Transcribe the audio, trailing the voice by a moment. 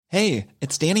Hey,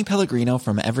 it's Danny Pellegrino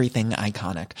from Everything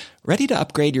Iconic. Ready to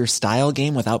upgrade your style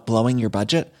game without blowing your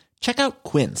budget? Check out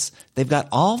Quince. They've got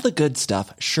all the good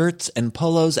stuff, shirts and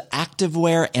polos,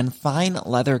 activewear, and fine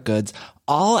leather goods,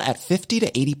 all at 50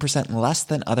 to 80% less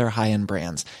than other high-end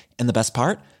brands. And the best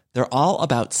part? They're all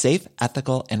about safe,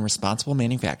 ethical, and responsible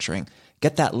manufacturing.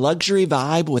 Get that luxury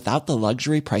vibe without the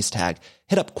luxury price tag.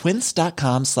 Hit up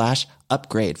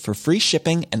quince.com/upgrade for free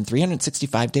shipping and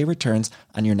 365-day returns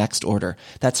on your next order.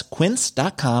 That's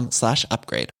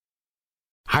quince.com/upgrade.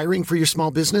 Hiring for your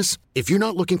small business? If you're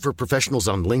not looking for professionals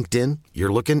on LinkedIn,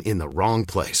 you're looking in the wrong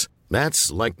place.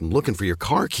 That's like looking for your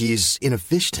car keys in a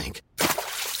fish tank.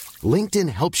 LinkedIn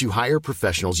helps you hire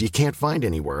professionals you can't find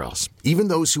anywhere else, even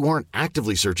those who aren't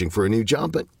actively searching for a new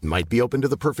job but might be open to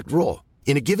the perfect role.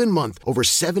 In a given month, over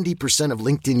 70% of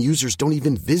LinkedIn users don't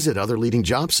even visit other leading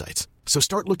job sites. So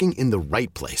start looking in the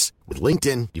right place. With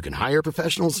LinkedIn, you can hire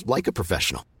professionals like a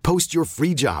professional. Post your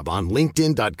free job on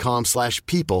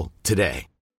linkedin.com/people today.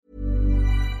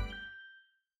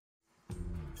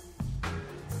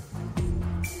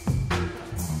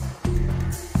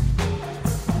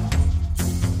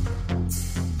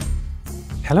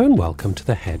 Hello and welcome to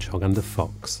The Hedgehog and the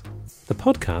Fox, the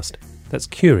podcast that's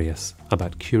curious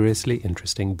about curiously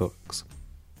interesting books.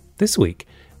 This week,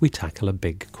 we tackle a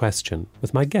big question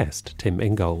with my guest, Tim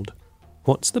Ingold.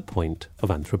 What's the point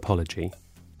of anthropology?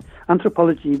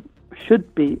 Anthropology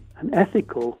should be an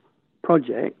ethical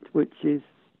project which is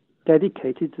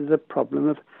dedicated to the problem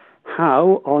of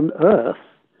how on earth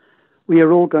we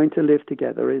are all going to live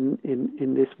together in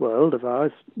this world of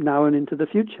ours now and into the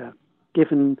future,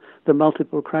 given the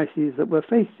multiple crises that we're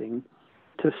facing.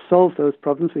 To solve those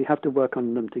problems, we have to work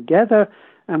on them together,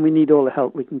 and we need all the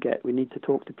help we can get. We need to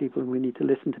talk to people, and we need to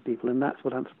listen to people, and that's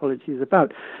what anthropology is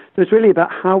about. So it's really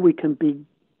about how we can be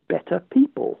better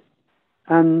people,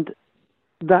 and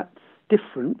that's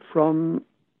different from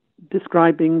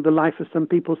describing the life of some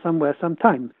people somewhere,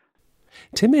 sometime.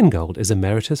 Tim Ingold is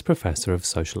Emeritus Professor of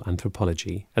Social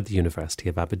Anthropology at the University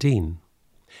of Aberdeen.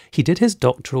 He did his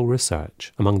doctoral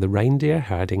research among the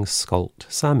reindeer-herding Skolt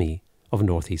Sami of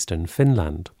northeastern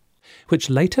Finland, which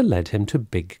later led him to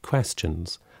big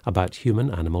questions about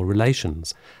human-animal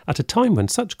relations at a time when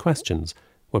such questions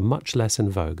were much less in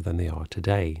vogue than they are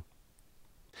today.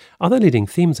 Other leading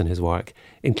themes in his work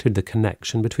include the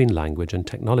connection between language and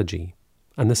technology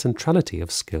and the centrality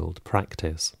of skilled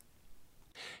practice.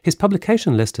 His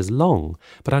publication list is long,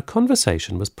 but our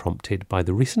conversation was prompted by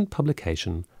the recent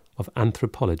publication of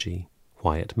Anthropology,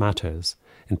 Why It Matters,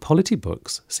 in Polity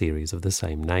Books' series of the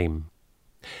same name.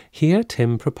 Here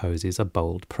Tim proposes a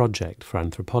bold project for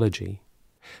anthropology,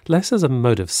 less as a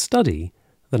mode of study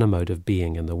than a mode of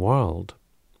being in the world,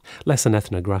 less an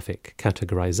ethnographic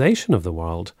categorization of the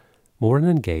world, more an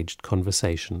engaged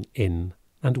conversation in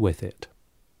and with it.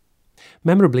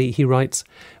 Memorably, he writes,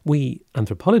 "We,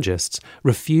 anthropologists,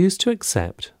 refuse to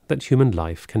accept that human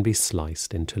life can be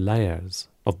sliced into layers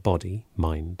of body,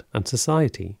 mind, and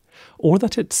society, or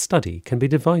that its study can be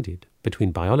divided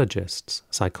between biologists,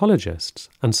 psychologists,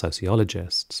 and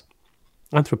sociologists.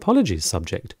 Anthropology's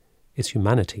subject is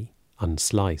humanity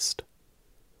unsliced."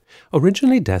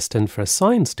 Originally destined for a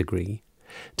science degree,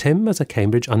 Tim, as a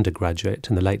Cambridge undergraduate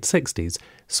in the late 60s,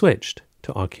 switched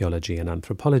to archaeology and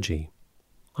anthropology.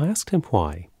 I asked him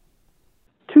why.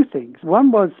 Two things.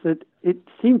 One was that it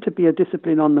seemed to be a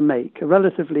discipline on the make, a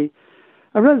relatively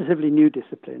new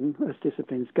discipline, as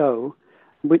disciplines go,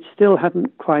 which still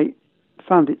hadn't quite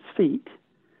found its feet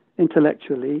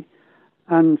intellectually.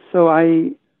 And so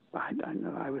I don't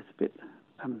know, I was a bit,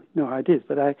 no ideas,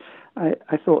 but I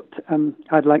thought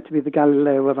I'd like to be the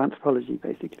Galileo of anthropology,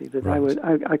 basically, that right.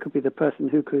 I could be the person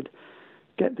who could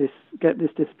get this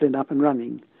discipline up and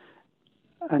running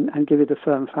and give it a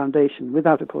firm foundation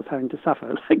without, of course, having to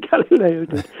suffer like Galileo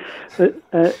did.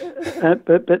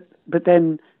 But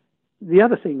then the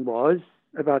other thing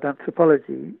about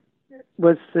anthropology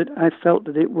was that I felt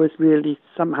that it was really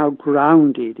somehow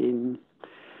grounded in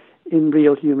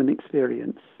real human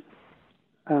experience.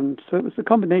 So it was the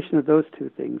combination of those two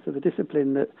things, of a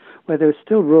discipline where there was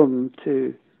still room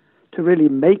to really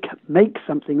make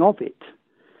something of it,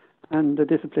 and a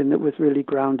discipline that was really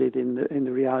grounded in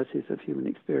the realities of human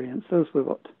experience. Those were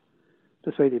what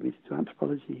persuaded me to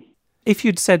anthropology. If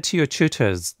you'd said to your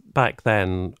tutors back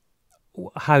then,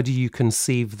 how do you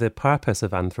conceive the purpose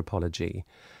of anthropology?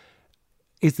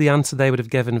 Is the answer they would have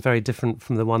given very different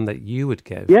from the one that you would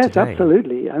give Yes, today?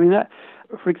 Absolutely. I mean,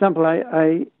 for example,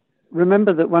 I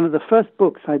remember that one of the first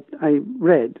books I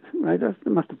read, right, I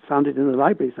must have found it in the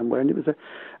library somewhere, and it was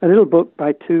a little book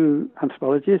by two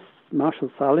anthropologists,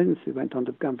 Marshall Salins, who went on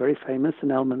to become very famous,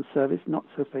 and Elman Service, not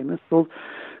so famous,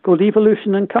 called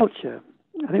Evolution and Culture.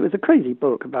 And it was a crazy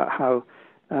book about how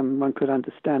one could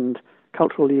understand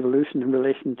cultural evolution in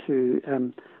relation to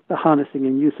the harnessing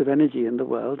and use of energy in the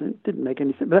world. It didn't make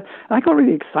any sense. But I got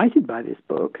really excited by this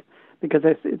book because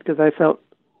I felt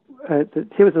that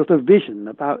here was a sort of vision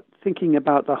about thinking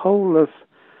about the whole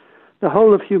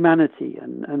of humanity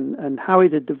and how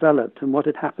it had developed and what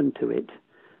had happened to it.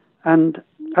 And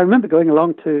I remember going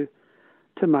along to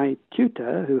my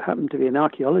tutor, who happened to be an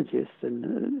archaeologist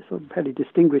and a sort of fairly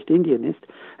distinguished Indianist,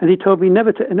 and he told me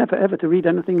never ever to read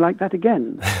anything like that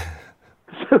again.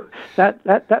 So that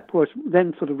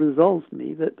then sort of resolved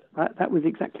me that was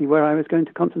exactly where I was going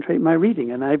to concentrate my reading,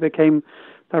 and I became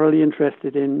thoroughly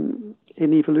interested in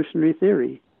evolutionary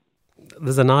theory.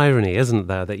 There's an irony, isn't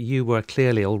there, that you were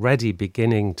clearly already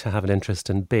beginning to have an interest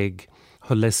in big,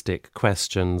 holistic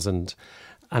questions and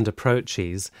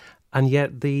approaches, and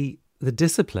yet the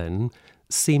discipline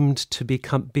seemed to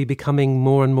be becoming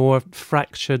more and more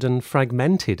fractured and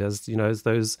fragmented as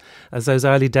those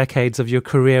early decades of your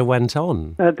career went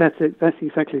on. That's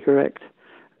exactly correct.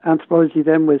 Anthropology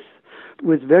then was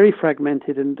very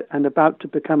fragmented and about to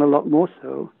become a lot more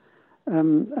so.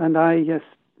 And I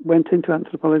went into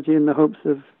anthropology in the hopes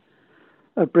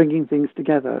of bringing things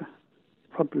together.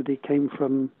 Probably came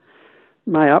from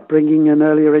my upbringing and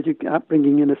earlier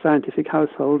upbringing in a scientific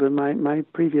household and my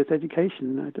previous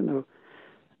education. I don't know,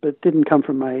 but it didn't come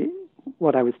from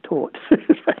what I was taught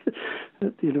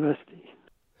at the university.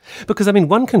 Because, I mean,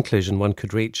 one conclusion one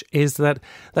could reach is that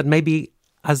maybe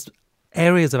as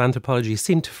areas of anthropology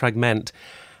seem to fragment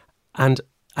and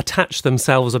attach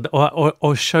themselves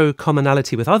or show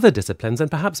commonality with other disciplines, and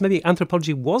perhaps maybe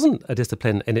anthropology wasn't a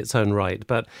discipline in its own right,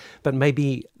 but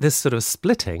maybe this sort of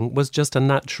splitting was just a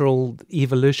natural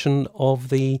evolution of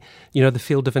the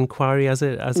field of inquiry as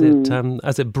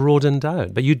it broadened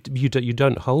out. But you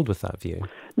don't hold with that view.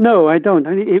 No, I don't.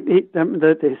 I mean,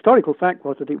 the historical fact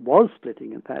was that it was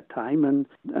splitting at that time, and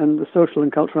the social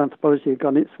and cultural anthropology had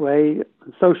gone its way.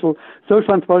 Social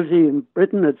anthropology in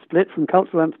Britain had split from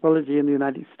cultural anthropology in the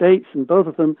United States, and both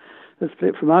of them had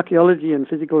split from archaeology and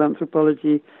physical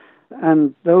anthropology,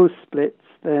 and those splits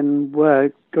then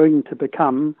were going to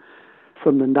become,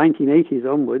 from the 1980s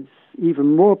onwards,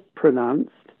 even more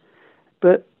pronounced.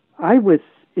 But I was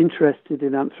interested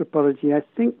in anthropology, I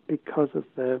think, because of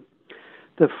the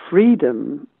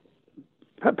freedom,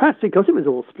 perhaps because it was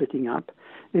all splitting up.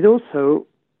 It also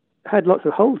had lots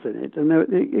of holes in it, and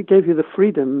it gave you the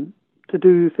freedom to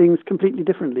do things completely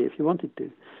differently if you wanted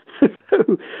to.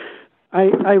 So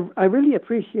I really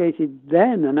appreciated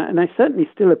then, and I certainly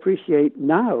still appreciate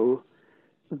now,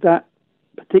 that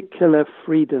particular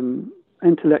freedom,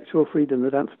 intellectual freedom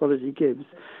that anthropology gives.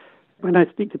 When I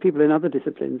speak to people in other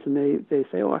disciplines and they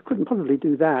say, I couldn't possibly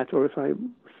do that, or if I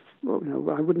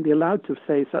wouldn't be allowed to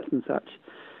say such and such.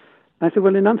 I said,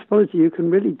 well, in anthropology, you can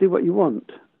really do what you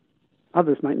want.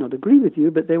 Others might not agree with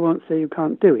you, but they won't say you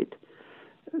can't do it.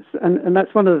 And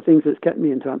that's one of the things that's kept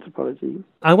me into anthropology.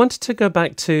 I wanted to go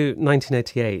back to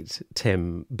 1988,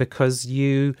 Tim, because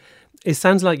it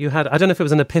sounds like you had, I don't know if it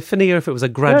was an epiphany or if it was a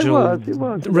gradual it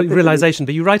was realization,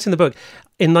 but you write in the book,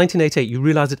 in 1988, you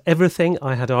realized that everything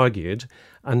I had argued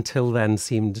until then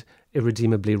seemed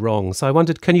irredeemably wrong. So I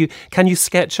wondered, can you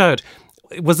sketch out,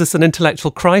 was this an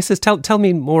intellectual crisis? Tell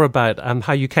me more about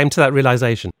how you came to that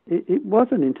realization. It was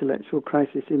an intellectual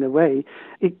crisis in a way.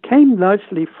 It came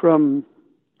largely from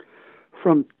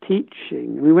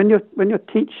teaching. I mean, when you're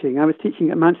teaching, I was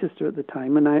teaching at Manchester at the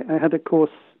time, and I had a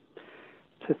course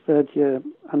to third-year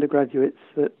undergraduates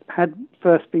that had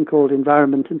first been called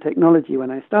Environment and Technology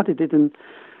when I started it, and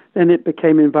then it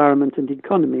became Environment and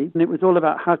Economy. And it was all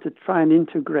about how to try and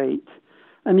integrate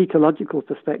an ecological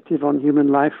perspective on human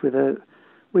life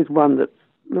with one that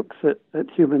looks at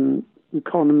human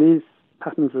economies,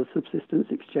 patterns of subsistence,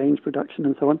 exchange, production,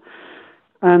 and so on.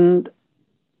 And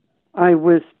I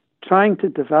was trying to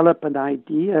develop an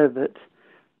idea that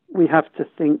we have to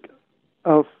think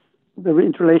of the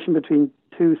interrelation between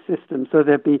two systems. So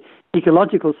there'd be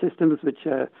ecological systems which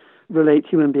relate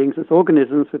human beings as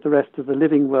organisms with the rest of the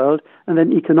living world, and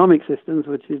then economic systems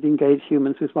which would engage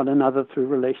humans with one another through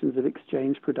relations of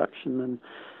exchange, production,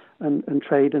 and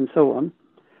trade, and so on.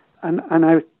 And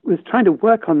I was trying to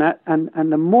work on that, and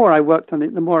the more I worked on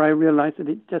it, the more I realized that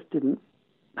it just didn't.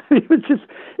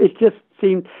 It just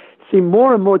seemed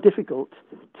more and more difficult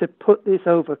to put this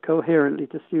over coherently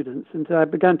to students, and so I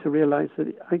began to realize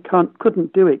that I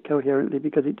couldn't do it coherently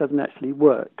because it doesn't actually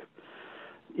work.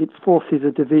 it forces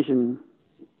a division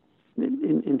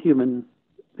in human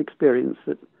experience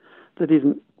that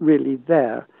isn't really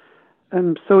there.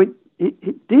 So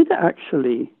it did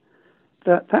actually,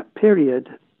 that period,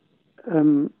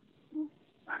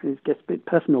 it gets a bit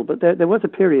personal, but there was a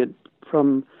period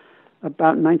from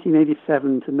about 1987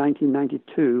 to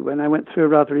 1992 when I went through a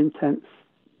rather intense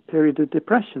period of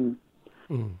depression,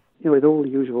 with all the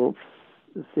usual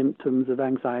symptoms of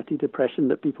anxiety, depression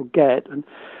that people get. And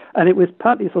it was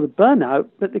partly sort of burnout,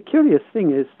 but the curious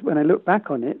thing is, when I look back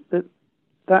on it,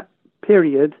 that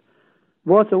period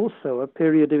was also a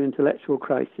period of intellectual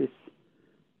crisis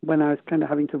when I was kind of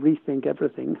having to rethink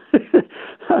everything.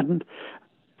 And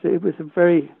so it was a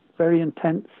very, very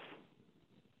intense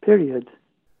period.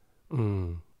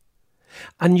 Mm.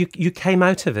 And you came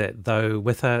out of it, though,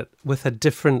 with a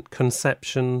different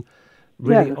conception,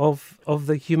 really, of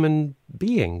the human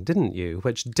being, didn't you?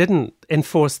 Which didn't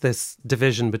enforce this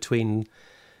division between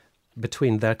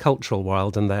their cultural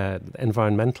world and their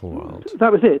environmental world.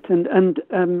 That was it.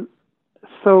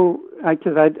 So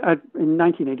in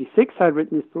 1986, I'd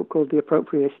written this book called The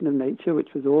Appropriation of Nature,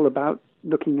 which was all about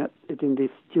looking at it in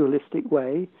this dualistic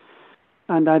way.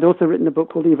 And I'd also written a book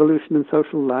called Evolution and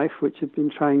Social Life, which had been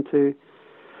trying to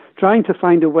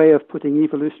find a way of putting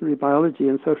evolutionary biology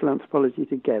and social anthropology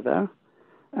together.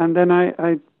 And then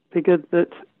I figured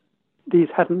that these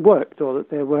hadn't worked, or that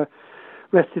they were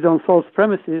rested on false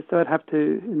premises, so I'd have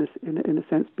to, in a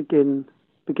sense, begin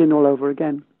all over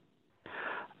again.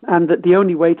 And that the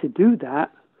only way to do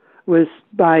that was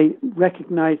by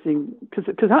recognizing, because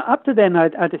up to then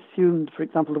I'd assumed, for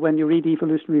example, that when you read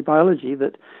evolutionary biology,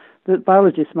 that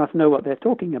biologists must know what they're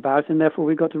talking about, and therefore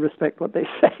we've got to respect what they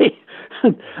say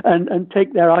and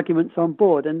take their arguments on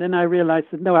board. And then I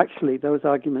realized that no, actually, those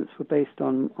arguments were based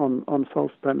on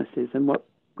false premises, and what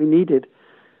we needed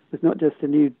was not just a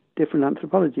new, different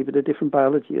anthropology, but a different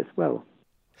biology as well.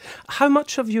 How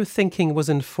much of your thinking was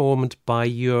informed by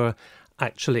your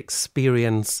actual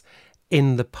experience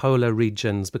in the polar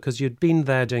regions, because you'd been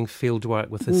there doing field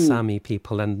work with the Sami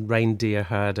people and reindeer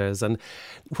herders, and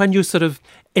when your sort of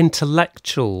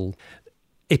intellectual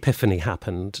epiphany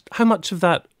happened, how much of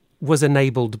that was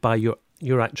enabled by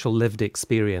your actual lived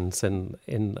experience with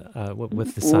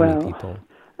the Sami people?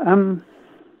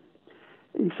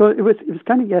 So it was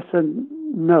kind of yes and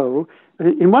no.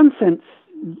 In one sense,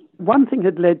 one thing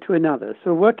had led to another.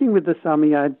 So working with the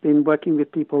Sami, I'd been working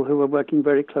with people who were working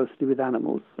very closely with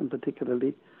animals, and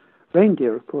particularly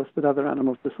reindeer, of course, but other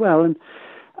animals as well.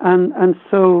 And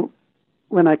so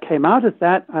when I came out of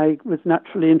that, I was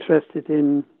naturally interested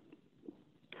in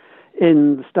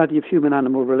the study of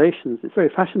human-animal relations. It's very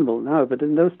fashionable now, but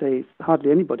in those days, hardly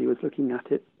anybody was looking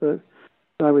at it. So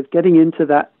I was getting into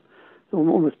that,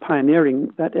 almost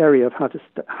pioneering that area of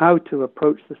how to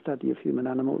approach the study of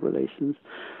human-animal relations.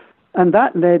 And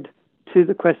that led to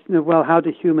the question of, well, how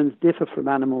do humans differ from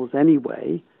animals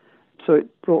anyway? So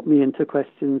it brought me into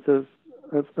questions of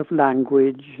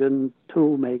language and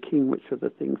tool making, which are the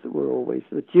things that were always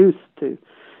used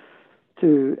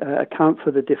to account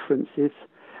for the differences.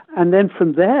 And then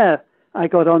from there, I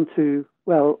got on to,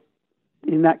 well,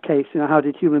 in that case, how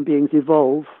did human beings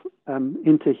evolve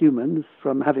into humans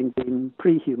from having been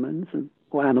pre-humans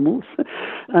or animals?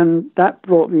 And that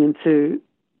brought me into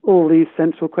all these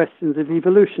central questions of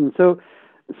evolution. So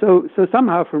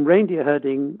somehow from reindeer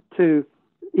herding to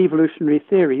evolutionary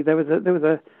theory, there was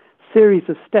a series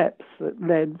of steps that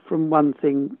led from one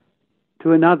thing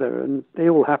to another, and they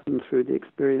all happened through the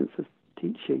experience of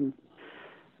teaching.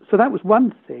 So that was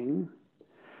one thing.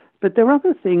 But there were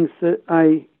other things that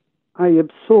I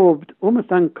absorbed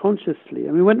almost unconsciously.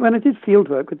 I mean, when I did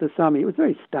fieldwork with the Sami, it was a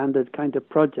very standard kind of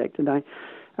project, and I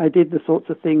did the sorts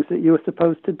of things that you were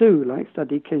supposed to do, like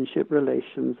study kinship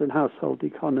relations and household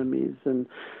economies and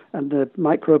the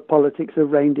micropolitics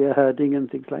of reindeer herding and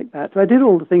things like that. So I did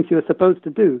all the things you were supposed to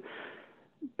do.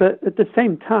 But at the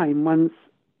same time, one's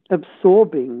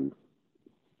absorbing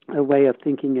a way of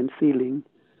thinking and feeling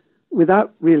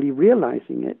without really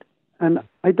realizing it. And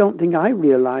I don't think I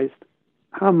realized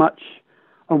how much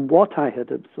and what I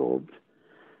had absorbed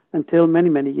until many,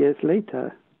 many years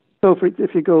later. So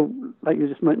if you go, like you were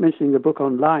just mentioning, the book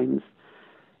on lines,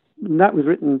 that was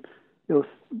written, that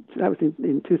was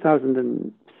in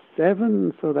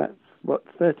 2007, so that's, almost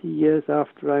 30 years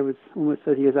after I was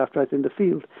in the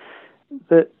field,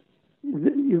 that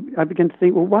I began to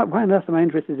think, well, why on earth am I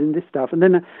interested in this stuff? And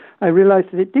then I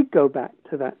realized that it did go back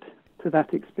to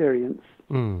that experience.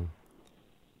 Mm.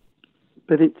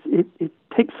 But it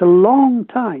takes a long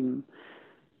time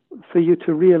for you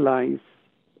to realize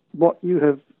what you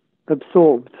have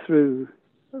absorbed through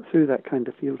that kind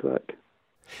of fieldwork.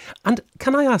 And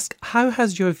can I ask, how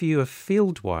has your view of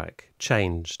fieldwork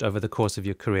changed over the course of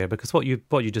your career? Because what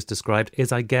you just described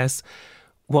is, I guess,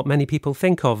 what many people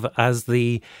think of as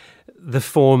the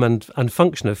form and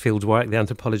function of fieldwork. The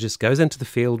anthropologist goes into the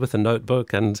field with a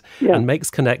notebook and makes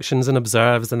connections and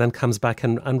observes and then comes back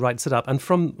and writes it up. And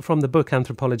from the book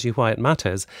Anthropology, Why It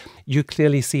Matters, you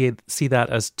clearly see that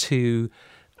as too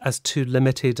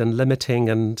limited and limiting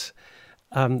and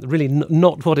really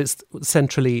not what it's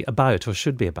centrally about or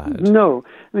should be about. No,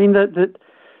 I mean that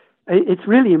it's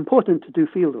really important to do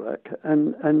fieldwork,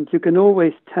 and you can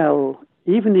always tell,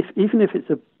 even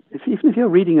if you're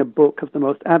reading a book of the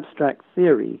most abstract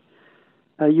theory,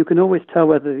 you can always tell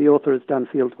whether the author has done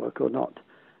fieldwork or not.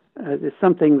 There's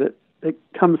something that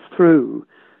comes through.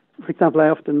 For example, I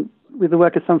often, with the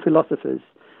work of some philosophers,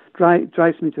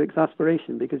 drives me to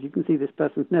exasperation, because you can see this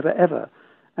person's never ever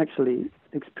actually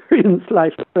experienced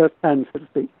life firsthand, so to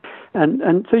speak,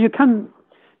 and so you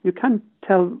can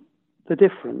tell the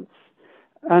difference.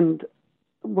 And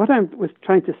what I was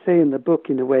trying to say in the book,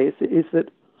 in a way, is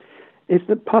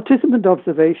that participant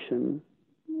observation,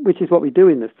 which is what we do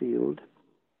in the field,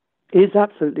 is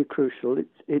absolutely crucial.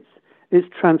 It's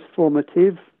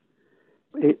transformative.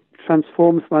 It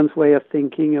transforms one's way of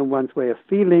thinking and one's way of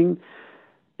feeling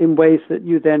in ways that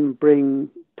you then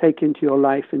take into your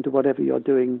life, into whatever you're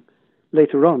doing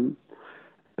later on.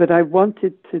 But I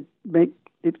wanted to make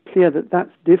it clear that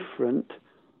that's different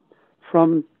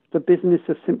from the business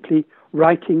of simply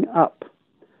writing up,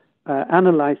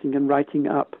 analyzing and writing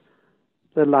up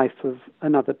the life of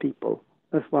another people,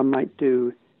 as one might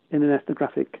do in an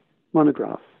ethnographic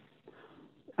monograph.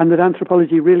 And that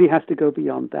anthropology really has to go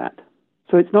beyond that.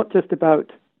 So it's not just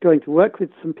about going to work with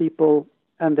some people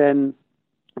and then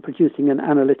producing an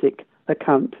analytic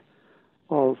account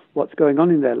of what's going on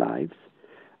in their lives.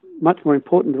 Much more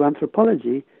important to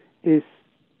anthropology is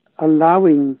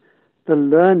allowing the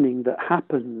learning that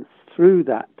happens through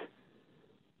that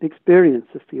experience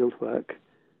of fieldwork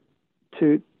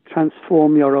to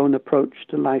transform your own approach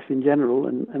to life in general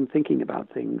and thinking about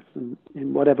things and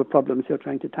in whatever problems you're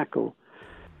trying to tackle.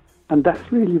 And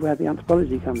that's really where the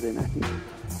anthropology comes in, I think.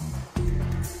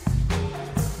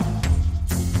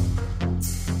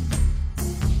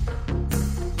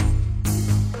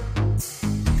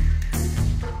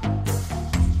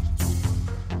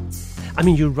 I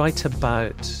mean, you write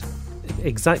about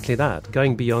exactly that,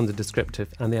 going beyond the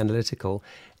descriptive and the analytical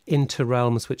into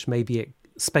realms which may be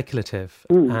speculative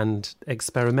and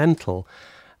experimental.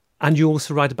 And you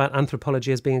also write about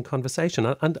anthropology as being a conversation.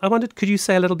 And I wondered, could you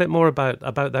say a little bit more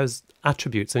about those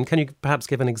attributes? And can you perhaps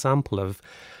give an example of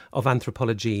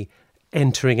anthropology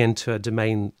entering into a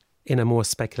domain in a more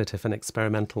speculative and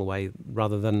experimental way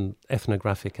rather than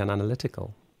ethnographic and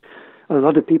analytical? A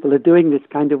lot of people are doing this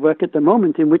kind of work at the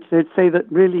moment, in which they'd say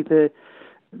that really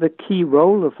the key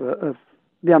role of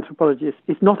the anthropologist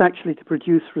is not actually to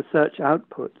produce research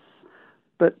outputs,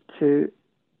 but to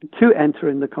enter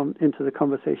into the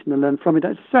conversation and learn from it. I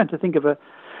was just trying to think of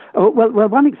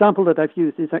one example that I've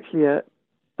used is actually a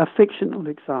fictional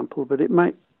example, but it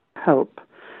might help.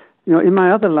 You know, in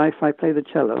my other life, I play the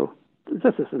cello,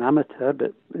 just as an amateur,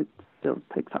 but it still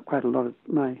takes up quite a lot of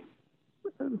my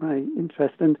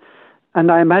interest. And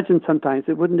I imagine sometimes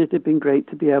wouldn't it have been great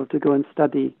to be able to go and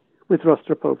study with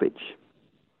Rostropovich.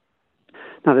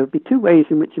 Now, there would be two ways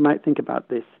in which you might think about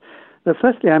this.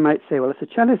 Firstly, I might say, well, as a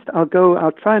cellist, I'll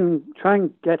try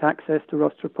and get access to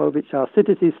Rostropovich. I'll sit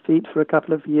at his feet for a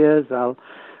couple of years. I'll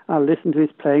listen to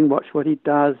his playing, watch what he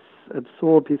does,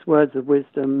 absorb his words of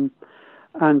wisdom,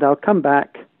 and I'll come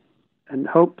back and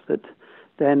hope that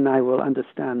then I will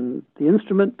understand the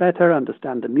instrument better,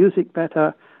 understand the music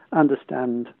better,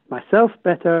 understand myself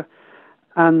better,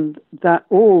 and that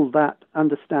all that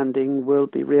understanding will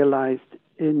be realized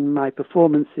in my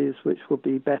performances, which will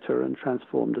be better and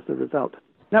transformed as a result.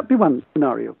 That would be one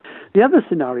scenario. The other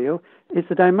scenario is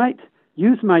that I might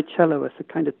use my cello as a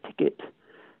kind of ticket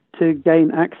to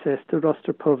gain access to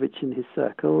Rostropovich in his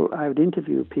circle. I would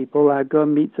interview people, I'd go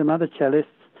and meet some other cellists,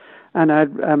 and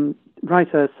I'd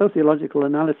write a sociological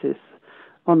analysis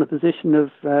on the position of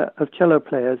cello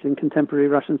players in contemporary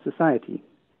Russian society,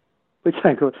 which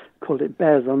I called it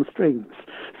bears on strings.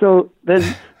 So then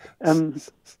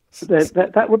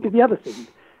that would be the other thing,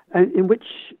 in which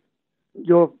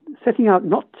you're setting out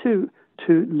not to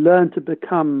learn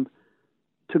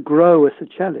to grow as a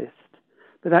cellist,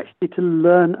 but actually to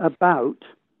learn about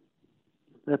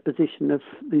the position of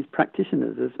these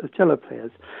practitioners as cello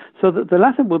players. So that the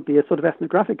latter would be a sort of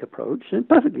ethnographic approach, and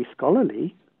perfectly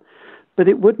scholarly, but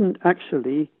it wouldn't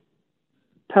actually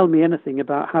tell me anything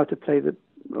about how to play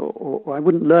or I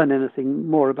wouldn't learn anything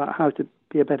more about how to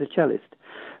be a better cellist.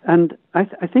 And I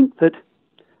think that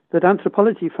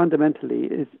anthropology fundamentally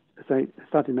is, as I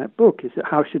start in that book, is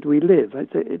how should we live?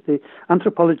 The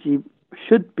anthropology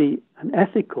should be an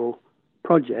ethical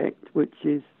project which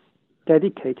is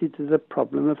dedicated to the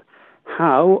problem of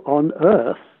how on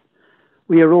earth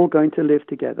we are all going to live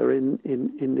together in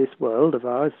this world of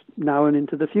ours now and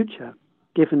into the future,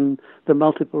 given the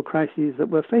multiple crises that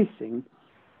we're facing.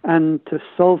 And to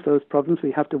solve those problems,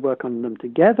 we have to work on them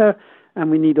together, and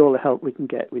we need all the help we can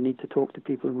get. We need to talk to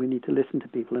people, and we need to listen to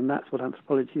people, and that's what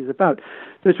anthropology is about.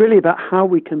 So it's really about how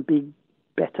we can be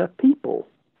better people.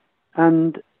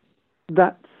 And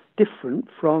that's different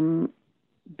from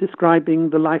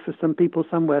describing the life of some people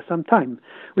somewhere, sometime,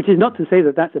 which is not to say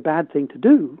that that's a bad thing to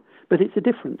do, but it's a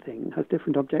different thing, has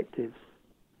different objectives.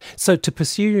 So to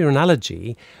pursue your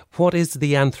analogy, what is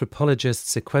the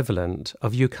anthropologist's equivalent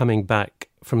of you coming back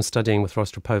from studying with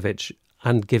Rostropovich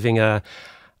and giving a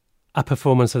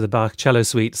performance of the Bach cello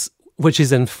suites, which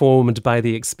is informed by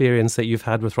the experience that you've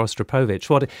had with Rostropovich?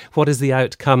 What is the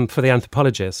outcome for the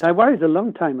anthropologist? I worried a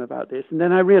long time about this, and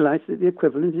then I realized that the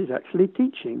equivalent is actually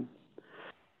teaching.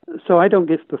 So I don't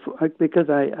give, because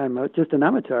I'm just an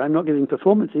amateur, I'm not giving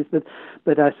performances,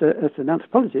 but as an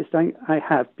anthropologist, I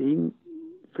have been,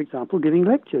 for example, giving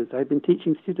lectures. I've been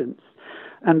teaching students.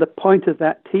 And the point of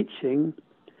that teaching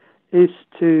is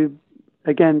to,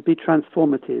 again, be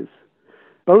transformative,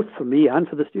 both for me and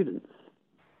for the students.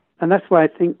 And that's why I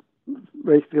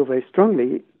feel very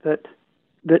strongly that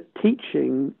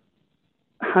teaching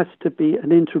has to be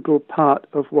an integral part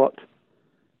of what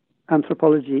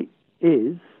anthropology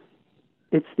is.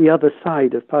 It's the other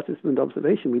side of participant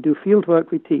observation. We do field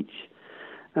work, we teach,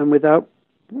 and without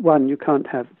one, you can't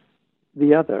have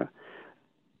the other.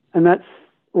 And that's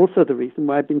also the reason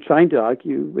why I've been trying to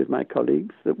argue with my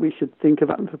colleagues that we should think of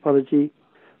anthropology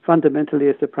fundamentally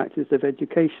as a practice of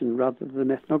education rather than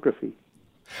ethnography.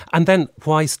 And then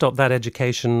why stop that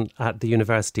education at the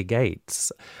university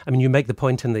gates? I mean, you make the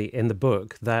point in the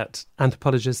book that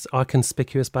anthropologists are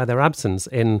conspicuous by their absence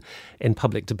in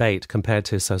public debate compared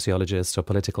to sociologists or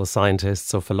political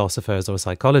scientists or philosophers or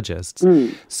psychologists.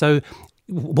 So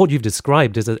what you've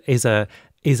described is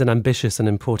an ambitious and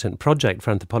important project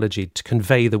for anthropology to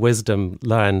convey the wisdom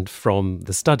learned from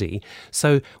the study.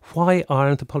 So why are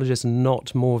anthropologists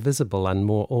not more visible and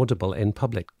more audible in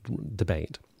public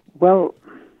debate? Well,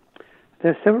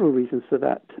 there are several reasons for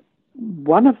that.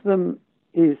 One of them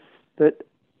is that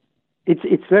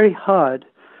it's very hard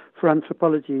for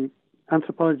anthropologists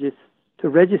to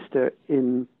register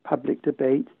in public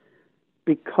debate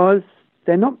because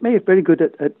they're not very good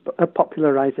at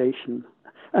popularization.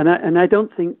 And I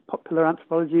don't think popular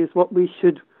anthropology is what we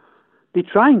should be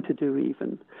trying to do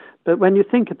even. But when you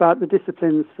think about the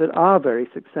disciplines that are very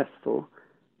successful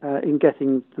in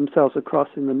getting themselves across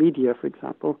in the media, for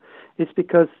example, it's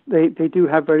because they do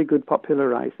have very good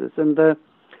popularizers. And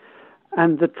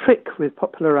the trick with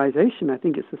popularization, I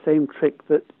think it's the same trick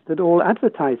that all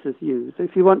advertisers use.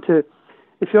 If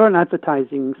you're an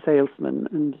advertising salesman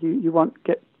and you want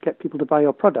to get people to buy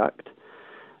your product,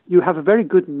 you have a very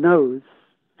good nose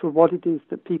for what it is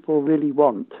that people really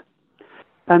want.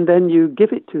 And then you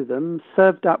give it to them,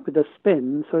 served up with a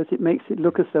spin, so that it makes it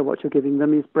look as though what you're giving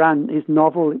them is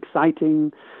novel,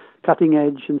 exciting, cutting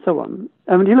edge, and so on.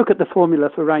 And when you look at the formula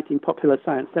for writing popular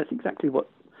science, that's exactly what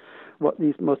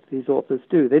most of these authors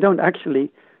do. They don't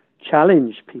actually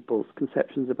challenge people's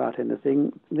conceptions about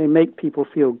anything. They make people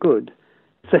feel good.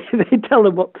 So they tell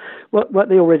them what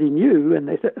they already knew, and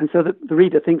so that the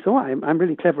reader thinks, oh, I'm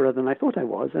really cleverer than I thought I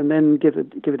was, and then give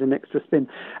it an extra spin.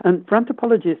 And for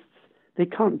anthropologists, they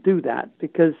can't do that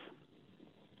because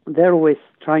they're always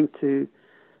trying to,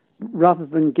 rather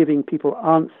than giving people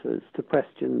answers to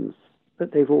questions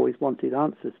that they've always wanted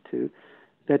answers to,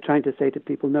 they're trying to say to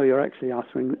people, no, you're actually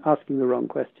asking the wrong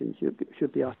questions. You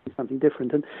should be asking something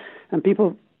different. And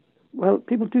people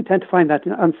do tend to find that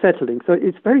unsettling. So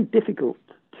it's very difficult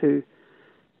to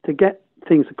get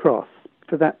things across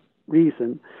for that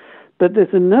reason. But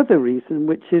there's another reason,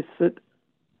 which is that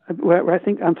where I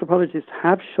think anthropologists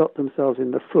have shot themselves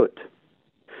in the foot,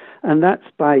 and that's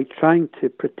by trying to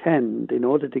pretend, in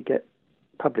order to get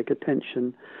public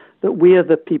attention, that we are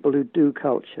the people who do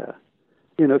culture.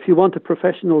 You know, if you want a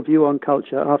professional view on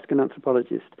culture, ask an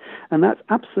anthropologist. And that's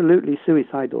absolutely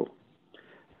suicidal,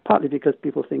 partly because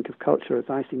people think of culture as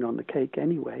icing on the cake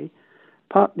anyway,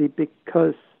 partly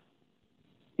because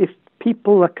if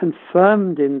people are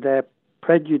confirmed in their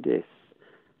prejudice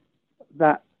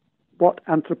that what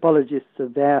anthropologists are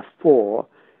there for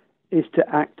is to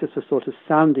act as a sort of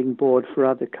sounding board for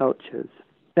other cultures,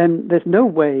 then there's no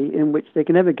way in which they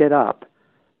can ever get up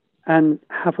and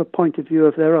have a point of view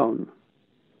of their own.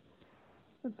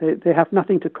 They have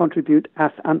nothing to contribute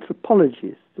as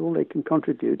anthropologists. All they can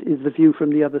contribute is the view from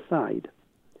the other side.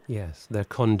 Yes, they're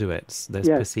conduits. They're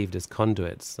perceived as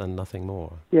conduits and nothing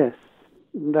more. Yes,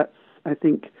 that's, I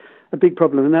think, a big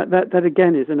problem. And that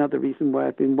again is another reason why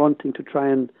I've been wanting to try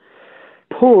and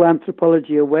pull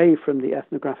anthropology away from the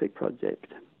ethnographic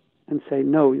project and say,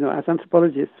 no, as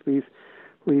anthropologists,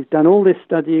 we've done all this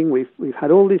studying, we've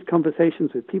had all these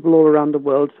conversations with people all around the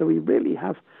world, so we really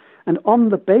have, and on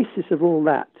the basis of all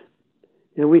that,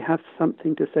 we have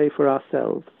something to say for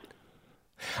ourselves.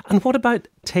 And what about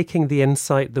taking the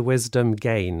insight, the wisdom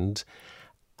gained,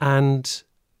 and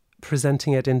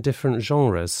presenting it in different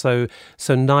genres? So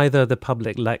neither the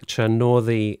public lecture nor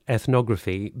the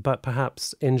ethnography, but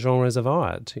perhaps in genres of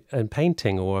art and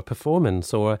painting or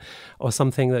performance or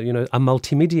something that, a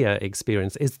multimedia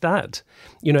experience. Is that,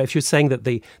 if you're saying that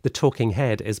the talking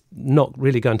head is not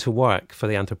really going to work for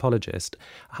the anthropologist,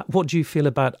 what do you feel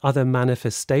about other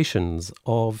manifestations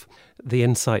of the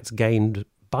insights gained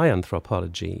by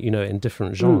anthropology, in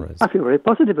different genres? I feel very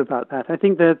positive about that. I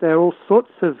think that there are all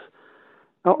sorts of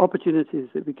opportunities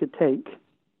that we could take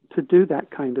to do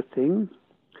that kind of thing,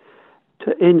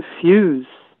 to infuse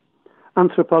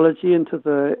anthropology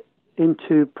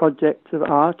into projects of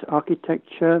art,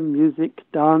 architecture, music,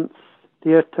 dance,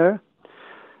 theatre.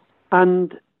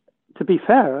 And to be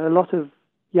fair, a lot of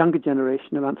younger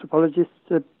generation of anthropologists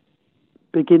are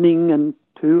beginning and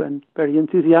very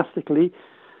enthusiastically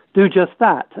do just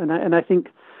that. And I think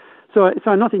so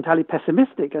I'm not entirely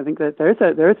pessimistic. I think that there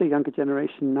is a younger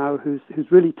generation now who's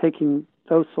really taking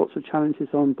those sorts of challenges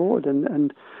on board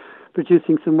and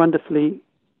producing some wonderfully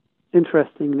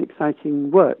interesting and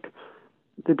exciting work.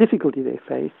 The difficulty they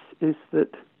face is that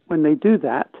when they do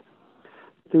that,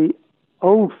 the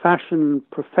old-fashioned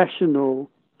professional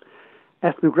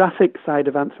ethnographic side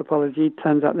of anthropology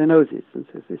turns out their noses and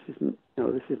says this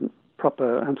isn't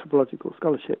proper anthropological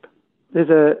scholarship. There's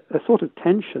a sort of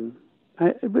tension.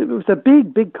 It was a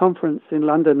big conference in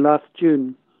London last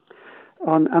June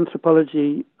on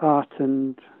anthropology, art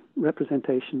and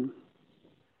representation.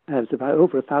 There was about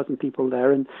over 1,000 people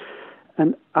there, and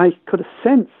I could have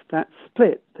sensed that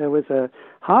split. There was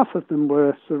half of them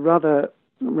were sort of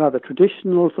rather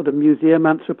traditional sort of museum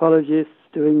anthropologists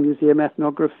doing museum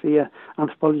ethnography,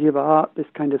 anthropology of art, this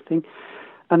kind of thing,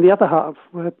 and the other half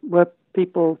were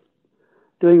people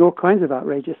doing all kinds of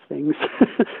outrageous things,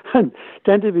 and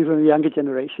tend to be from the younger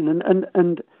generation.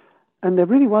 And there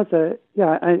really was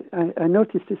I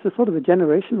noticed it's a sort of a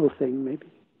generational thing, maybe.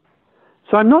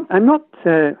 So I'm not.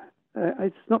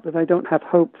 It's not that I don't have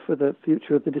hope for the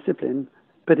future of the discipline,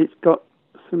 but it's got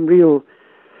some real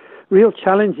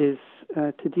challenges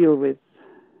to deal with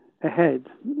ahead.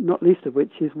 Not least of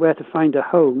which is where to find a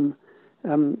home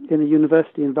in a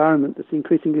university environment that's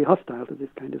increasingly hostile to this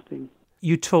kind of thing.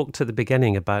 You talked at the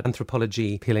beginning about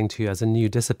anthropology appealing to you as a new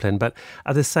discipline, but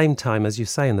at the same time, as you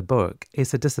say in the book,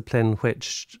 it's a discipline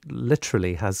which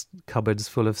literally has cupboards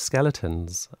full of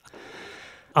skeletons.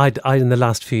 I in the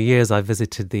last few years, I've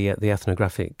visited the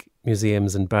ethnographic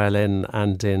museums in Berlin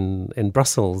and in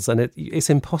Brussels, and it's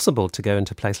impossible to go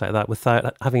into a place like that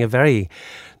without having a very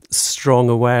strong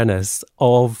awareness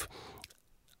of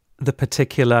the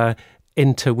particular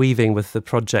interweaving with the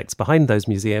projects behind those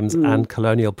museums and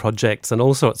colonial projects and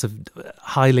all sorts of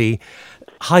highly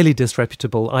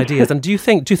disreputable ideas. And do you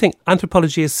think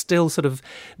anthropology is still sort of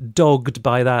dogged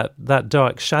by that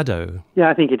dark shadow? Yeah,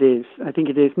 I think it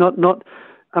is. Not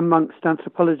amongst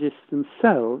anthropologists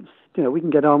themselves. We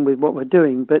can get on with what we're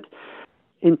doing, but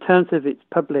in terms of its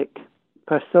public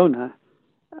persona,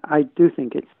 I do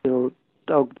think it's still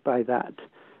dogged by that.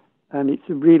 And it's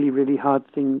a really, really hard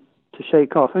thing to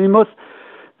shake off. I mean,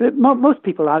 most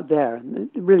people out there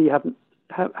really haven't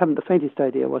the faintest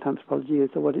idea what anthropology is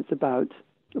or what it's about,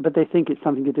 but they think it's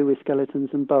something to do with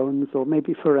skeletons and bones, or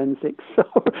maybe forensics,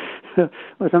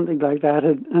 or something like that.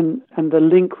 And the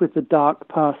link with the dark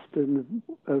past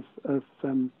of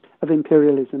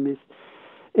imperialism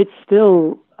it's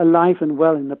still alive and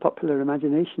well in the popular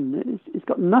imagination. It's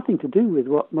got nothing to do with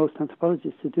what most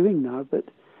anthropologists are doing now, but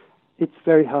it's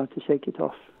very hard to shake it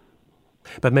off.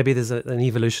 But maybe there's an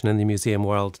evolution in the museum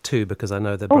world too, because I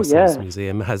know the Brussels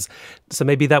Museum has. So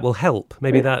maybe that will help.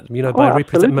 Maybe that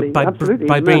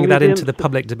by bringing that into the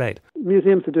public debate.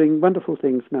 Museums are doing wonderful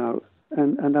things now,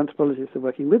 and anthropologists are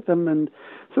working with them. And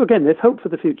so again, there's hope for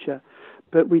the future,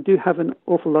 but we do have an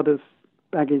awful lot of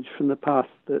baggage from the past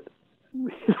that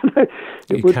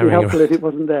it would be helpful if it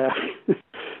wasn't there.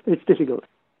 It's difficult.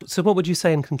 So what would you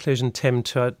say in conclusion, Tim,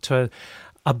 to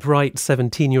a bright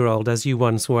 17-year-old, as you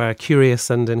once were, curious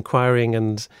and inquiring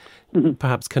and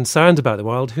perhaps concerned about the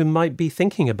world, who might be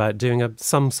thinking about doing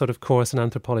some sort of course in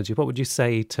anthropology? What would you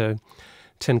say to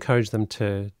encourage them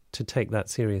to take that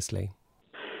seriously?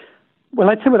 Well,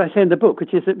 I'd say what I say in the book,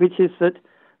 which is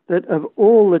that of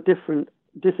all the different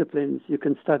disciplines you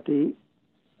can study,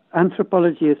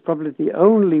 anthropology is probably the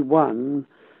only one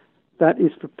that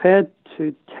is prepared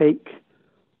to take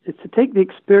the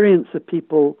experience of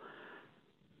people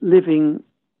living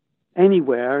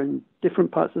anywhere in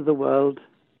different parts of the world,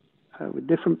 with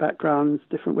different backgrounds,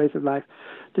 different ways of life,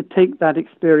 to take that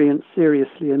experience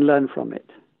seriously and learn from it.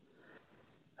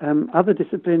 Other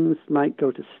disciplines might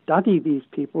go to study these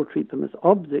people, treat them as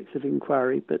objects of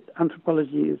inquiry, but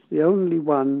anthropology is the only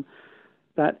one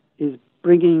that is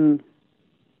bringing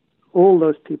all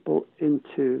those people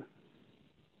into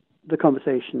the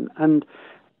conversation. And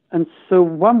so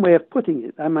one way of putting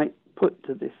it, I might put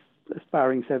to this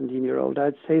aspiring 17-year-old,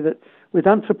 I'd say that with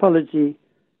anthropology,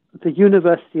 the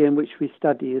university in which we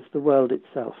study is the world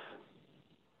itself.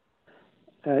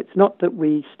 It's not that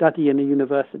we study in a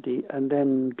university and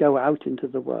then go out into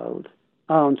the world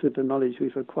armed with the knowledge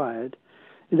we've acquired.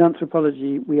 In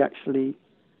anthropology, we actually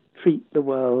treat the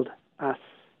world as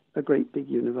a great big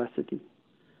university.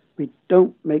 We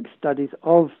don't make studies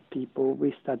of people,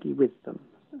 we study with them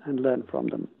and learn from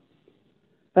them.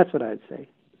 That's what I'd say.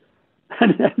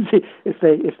 And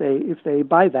if they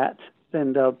buy that,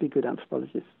 then they'll be good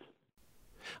anthropologists.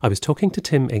 I was talking to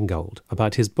Tim Ingold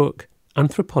about his book,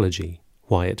 Anthropology,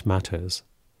 Why It Matters.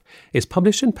 It's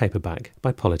published in paperback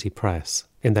by Polity Press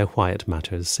in their Why It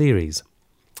Matters series,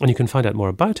 and you can find out more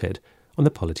about it on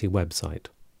the Polity website.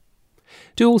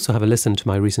 Do also have a listen to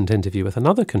my recent interview with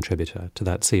another contributor to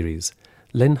that series,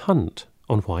 Lynn Hunt,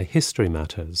 on why history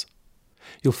matters.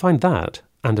 You'll find that,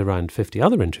 and around 50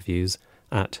 other interviews,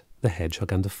 at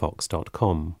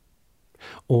thehedgehogandthefox.com.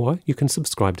 Or you can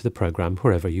subscribe to the programme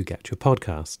wherever you get your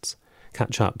podcasts,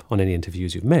 catch up on any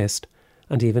interviews you've missed,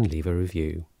 and even leave a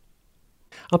review.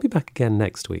 I'll be back again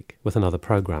next week with another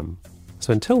programme.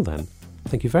 So until then,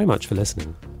 thank you very much for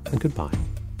listening, and goodbye.